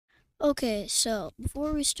Okay, so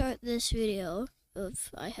before we start this video of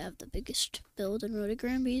I have the biggest build in Road to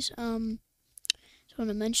Gramby's, just want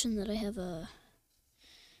to mention that I have a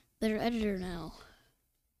better editor now.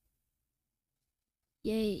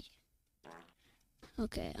 Yay.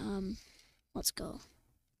 Okay, let's go.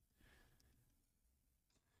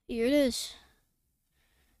 Here it is.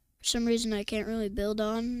 For some reason I can't really build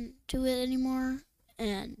on to it anymore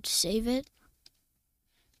and save it.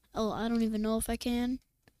 Oh, I don't even know if I can.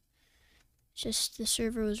 Just the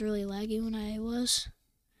server was really laggy when I was.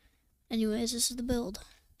 Anyways, this is the build.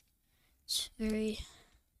 It's very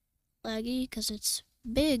laggy because it's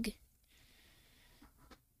big.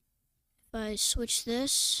 If I switch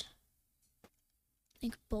this, I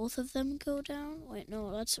think both of them go down. Wait,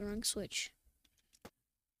 no, that's the wrong switch.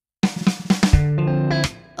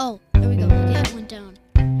 Oh, there we go. The game went down.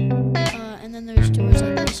 And then there's doors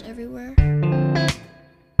like this everywhere.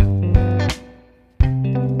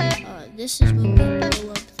 This is when we blow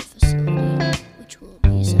up the facility, which will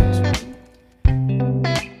be satisfying.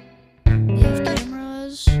 We have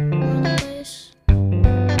cameras around the place. I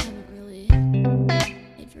haven't really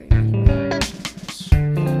made very many cameras.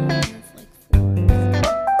 Yeah, I have like 4.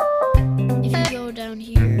 If you go down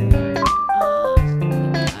here, you die.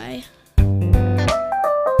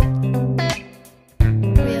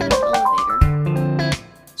 We have an elevator.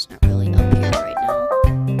 It's not really up here right now.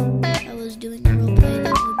 If I was doing a roleplay,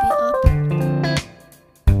 that would be up.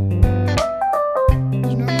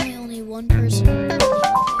 There's normally only one person in the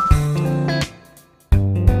elevator,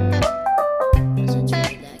 because it's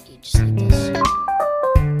really laggy, just like this. So,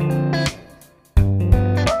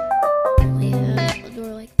 we have a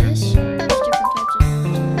door like this. There's different types of doors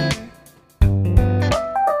over there.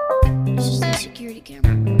 This is the security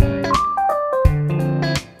camera.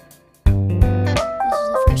 This is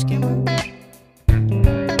the first camera.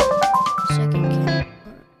 Second camera.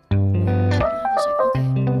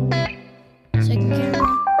 Okay. Second camera.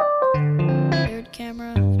 Third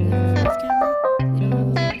camera. Do we have a fourth camera? We don't have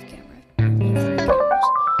a fourth camera. We only have 3 cameras.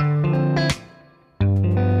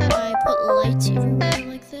 I put lights everywhere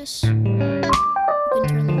like this. You can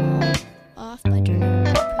turn them all off by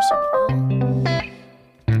pressing L.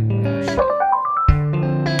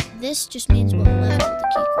 This just means what level the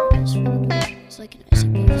keycard is for the door. It's like an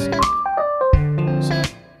ICP facility. So,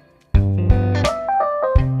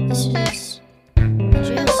 this is the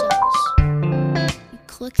jail cells. You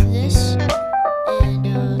click this, and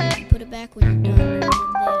you put it back when you're done.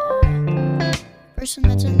 And the person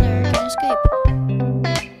that's in there can escape.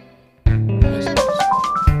 Because there's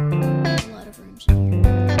a lot of rooms in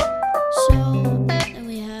here. So, then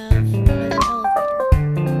we have another elevator.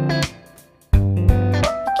 I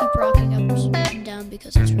keep rocking up and down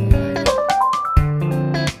because it's really loud.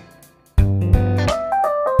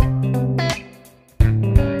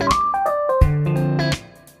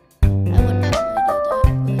 I wouldn't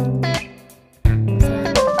normally do that, but I'm flying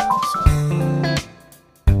right now, so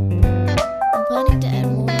I'm planning to add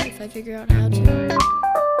more if I figure out how to.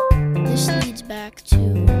 This leads back to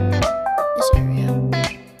this area.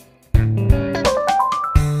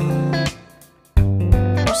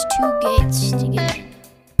 There's 2 gates to get in.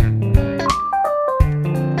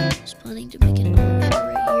 I was planning to make an elevator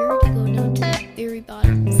right here to go down to the very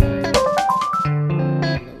bottom floor,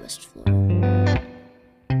 the lowest floor.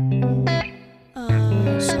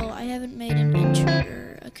 So I haven't made an enter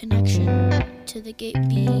or a connection to the gate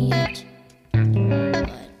B yet,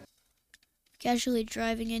 but casually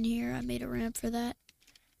driving in here, I made a ramp for that.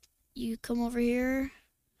 You come over here,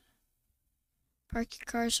 park your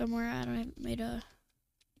car somewhere. I haven't made a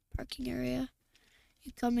parking area.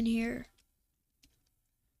 You come in here.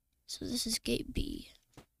 So this is gate B.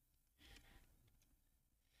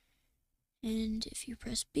 And if you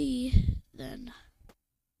press B, then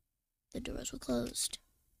the doors will close.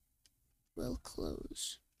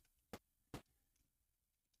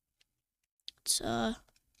 It's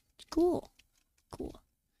cool.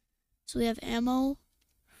 So we have ammo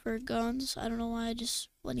for guns. I don't know why, just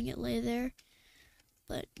letting it lay there.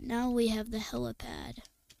 But now we have the helipad.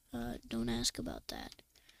 Don't ask about that.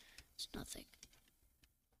 It's nothing.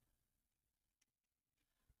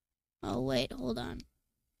 Oh wait, hold on.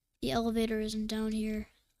 The elevator isn't down here.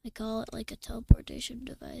 I call it like a teleportation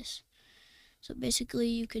device. So basically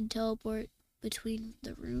you can teleport between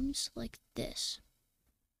the rooms like this.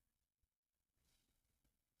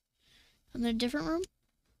 I'm in a different room.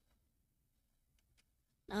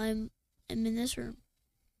 I'm in this room.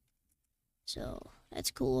 So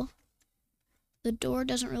that's cool. The door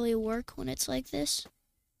doesn't really work when it's like this.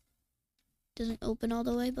 Doesn't open all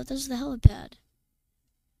the way, but this is the helipad.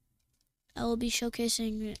 I will be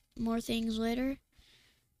showcasing more things later.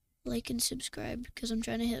 like and subscribe because I'm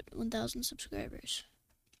trying to hit 1,000 subscribers.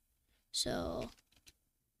 So,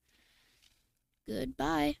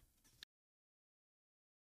 goodbye.